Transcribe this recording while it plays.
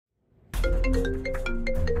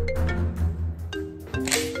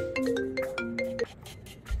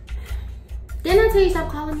until you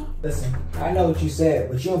stop calling me. Listen, I know what you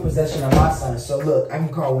said, but you're in possession of my son, so look, I can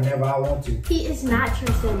call whenever I want to. He is not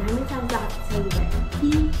your son. How many times do I have to tell you that? He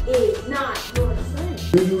is not your son.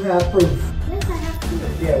 Do you have proof? Yes, I have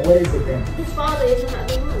proof. Yeah, what is it then? His father is in the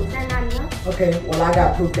other room. Is that not enough? Okay, well I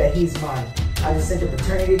got proof that he's mine. I just sent a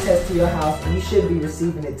paternity test to your house and you should be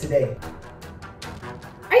receiving it today.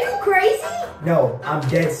 Are you crazy? No, I'm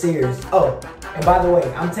dead serious. Oh, and by the way,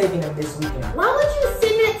 I'm taking him this weekend. Why would you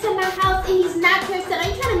send it to my house and he's not your son? Are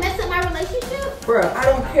you trying to mess up my relationship? Bruh, I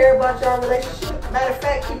don't care about your relationship. Matter of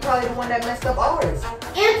fact, he's probably the one that messed up ours.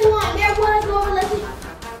 Antoine, there was no relationship.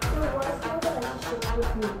 There was no relationship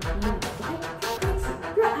with me and you, okay? You're crazy.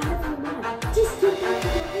 You're out of your mind. Just get back to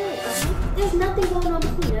the point, okay? There's nothing going on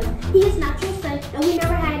between us. He is not your son, and we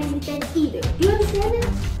never had anything either. Do you understand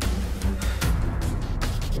that?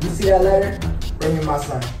 If you see that letter, bring me my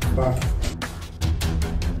son. Bye.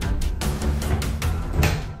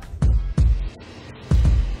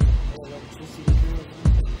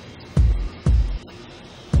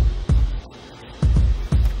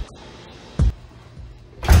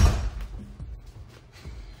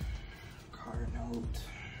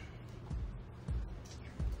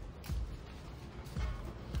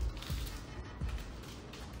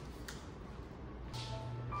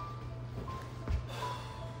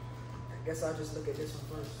 I guess I'll just look at this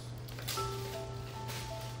one first.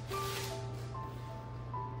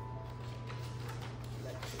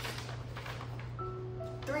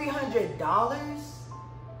 $300?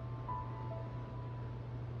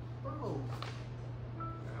 Bro.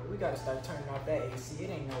 We gotta start turning off that AC. It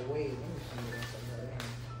ain't no way. Let me see what else I got.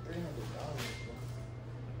 $300, bro.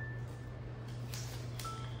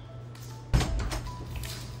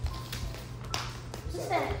 What's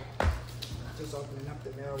that? Just opening up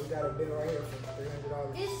the mail. We got a bill right here for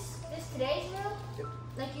 $300. This today's bill? Yep.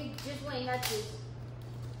 Like you just went and got this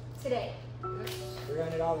today.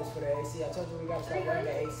 $300 for the AC. I told you we gotta start running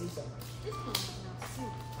the AC so much. This one makes no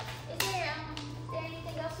sense. Is there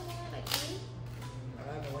anything else in there? Like me?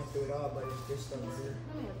 I haven't went through it all, but it's just stuff here.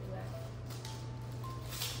 Let me open that.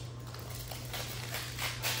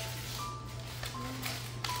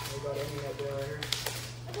 We got any of that bill right here.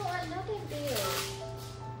 I don't want nothing bill.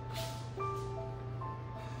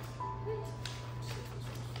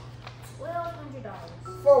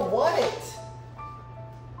 $1,200. For what?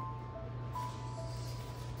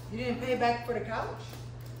 You didn't pay back for the couch?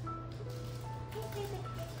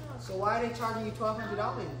 So why are they charging you $1,200?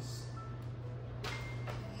 Don't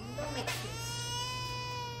make sense.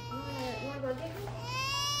 You wanna go get it?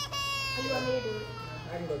 Or you want me to do it?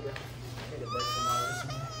 I can go get it. I need a break from all this.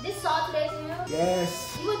 This is all today's meal?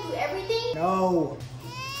 Yes. You went through everything? No.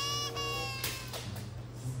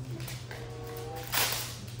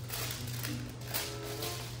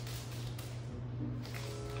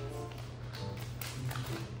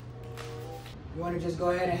 You want to just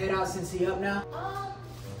go ahead and head out since he up now?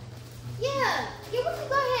 Yeah, we can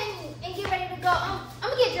go ahead and get ready to go. I'm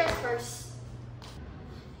gonna get dressed first.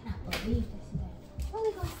 I cannot believe this, Dad. I'm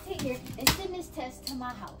only gonna sit here and send this test to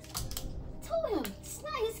my house. I told him, it's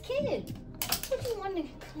not his kid. Would you want to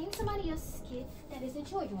claim somebody else's kid that isn't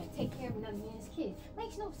yours? You want to take care of another man's kid?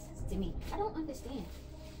 Makes no sense to me. I don't understand.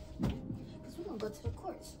 Because we're gonna go to the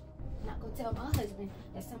courts. I'm not gonna tell my husband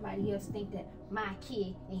that somebody else think that my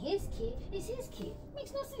kid and his kid is his kid.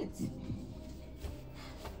 Makes no sense.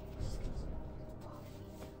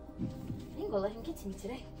 I ain't gonna let him get to me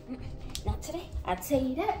today. Not today. I'll tell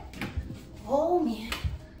you that. Oh man.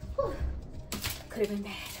 Could have been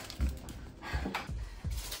bad.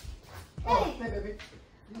 Oh, hey baby.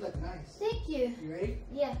 You look nice. Thank you. You ready?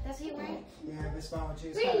 Yeah, that's what you right? Yeah, it's fine with you.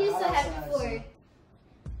 It's We kinda used to hot have outside, before. so-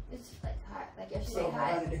 It's like hot, like yesterday So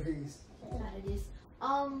hot. 100 degrees. That's not it is.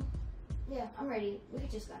 Yeah, I'm ready. We can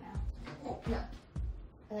just go now. No.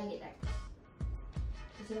 I gotta get back.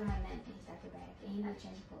 Cause you don't have nothing in his diaper bag. And you need to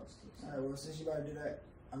change clothes too. So. Alright, well since you about to do that,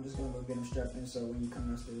 I'm just gonna go get him strapped in so when you come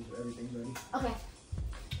downstairs everything's ready. Okay.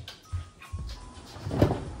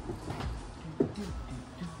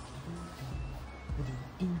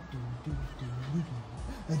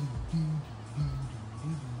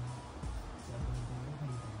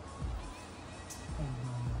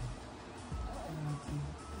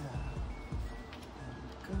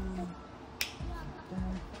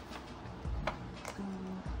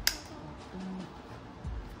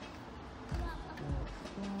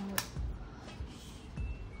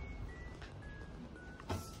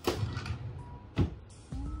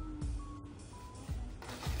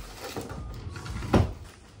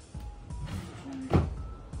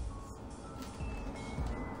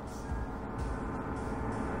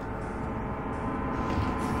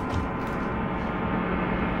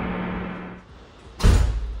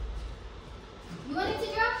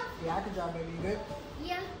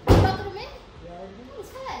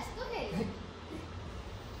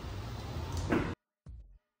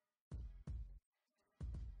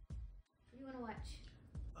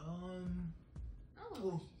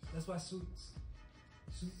 That's why Suits.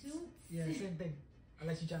 Yeah, same thing.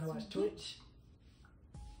 Unless you trying to watch Twitch.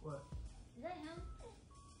 What? Is that him?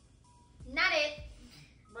 Not it.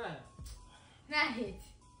 Man. Not it.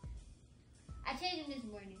 I changed him this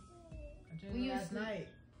morning. I changed him last night.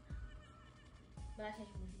 But I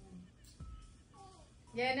changed him this morning.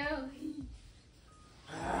 Yeah, no.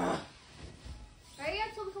 Hurry up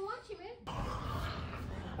so we can watch it, man.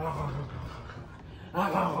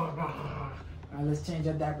 Alright, let's change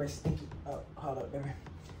our diaper. Stinky. Oh, hold up, baby.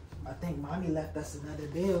 I think mommy left us another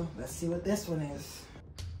bill. Let's see what this one is.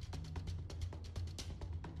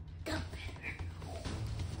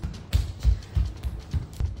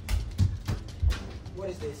 What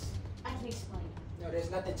is this? I can explain. No, there's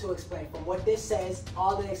nothing to explain. From what this says,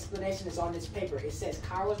 all the explanation is on this paper. It says,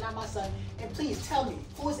 Cairo's not my son, and please tell me,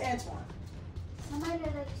 who is Antoine? Somebody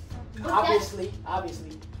that likes something.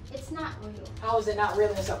 Obviously. It's not real. How is it not real?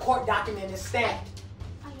 It's a court document, it's stamped.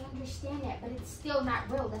 I understand that, but it's still not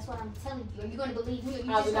real. That's what I'm telling you. Are you going to believe me? Or you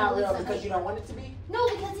How's just it not gonna real? believe Because you don't want it to be? No,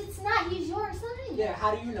 because it's not. He's your son. Yeah,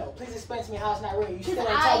 how do you know? Please explain to me how it's not real. You still ain't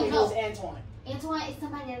I told me know. who's Antoine. Antoine is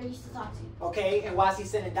somebody that I used to talk to. Okay, and why is he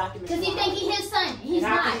sending documents? Because he think he's his son. He's and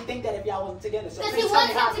how not. can he think that if y'all wasn't together? So Because he please tell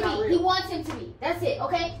me how wants it's him not to be. real. He wants him to be. That's it,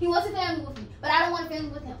 okay? He wants a family with me. But I don't want a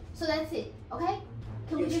family with him. So that's it, okay?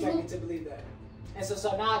 Can You we just expect me move? to believe that? And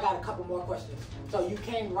so now I got a couple more questions. So you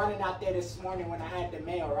came running out there this morning when I had the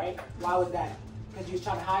mail, right? Why was that? Because you was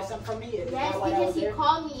trying to hide something from me? Is Yes, that why that because was he there?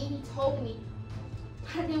 called me and he told me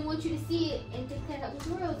I didn't want you to see it and think that it was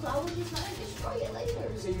real. So I was just going to destroy it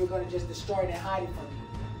later. So you were going to just destroy it and hide it from me.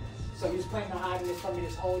 So you was planning on hiding this from me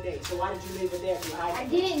this whole day. So why did you leave it there if you hide it? I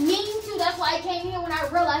didn't mean to. That's why I came here when I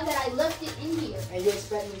realized that I left it in here. And you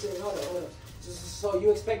expect me to, hold on. So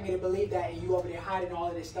you expect me to believe that and you over there hiding all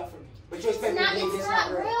of this stuff from me. But you expect me to believe this It's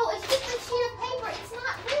not not real. real. It's just a sheet of paper. It's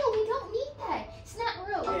not real. We don't need that. It's not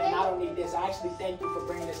real, Yeah, okay? and I don't need this. I actually thank you for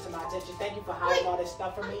bringing this to my attention. Thank you for hiding all this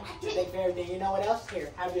stuff from me. Thank you for everything. You know what else?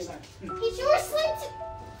 Here, have your son. He's your son too.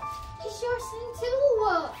 He's your son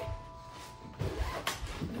too.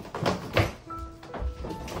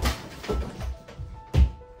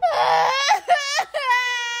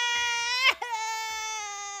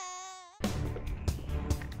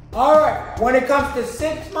 Alright, when it comes to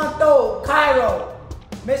 6-month-old Cairo,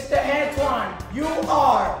 Mr. Antoine, you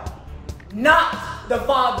are not the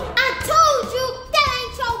father. I told you that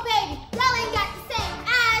ain't your baby. Y'all ain't got the same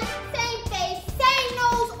eyes, same face, same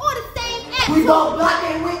nose, or the same attitude. We both black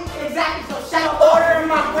and weak, exactly, so shut up. Order in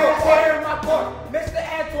my court, order in my court. Mr.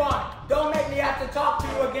 Antoine, don't make me have to talk to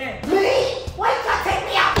you again. Me? Why you gotta take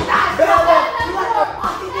me outside? Bill, You want to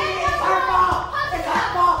fucking do it? It's her fault. It's her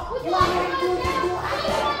fault. You want me to do this?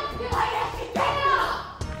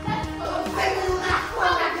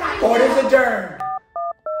 Order's adjourned.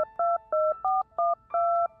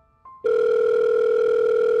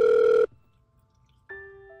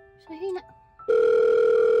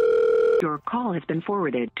 Your call has been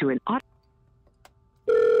forwarded to an auto.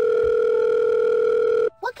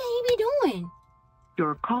 What can he be doing?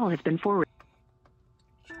 Your call has been forwarded.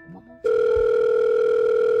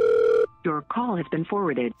 Your call has been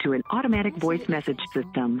forwarded to an automatic voice message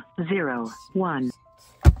system. 01.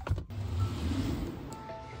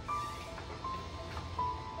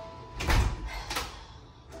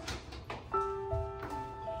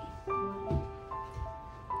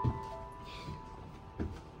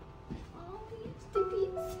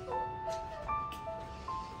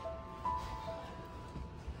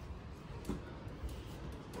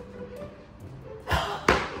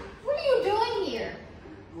 What are you doing here?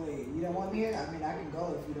 Wait, you don't want me here? I mean, I can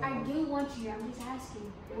go if you don't I want me. do want you here. I'm just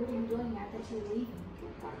asking. What are you doing here? I thought you were leaving.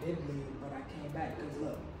 I did leave, but I came back because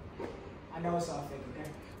look, I know it's all fake, okay?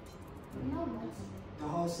 No, that's... The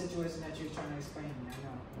whole situation that you're trying to explain to me, I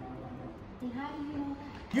know. Then how do you know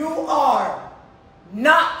that? You are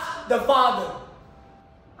not the father.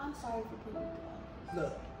 I'm sorry for putting you through.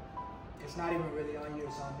 Look, it's not even really on you,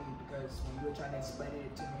 it's on me because when you were trying to explain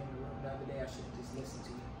it to me in the room the other day, I should have just listened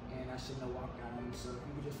to you and I shouldn't have walked out on you. So if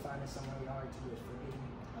you could just find it somewhere in your heart to just forgive me.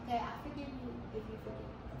 Okay, I forgive you if you forgive me.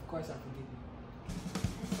 Of course I forgive you.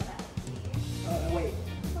 That's what I did. Wait,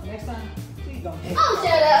 next time, please don't take Oh,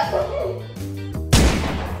 shut up!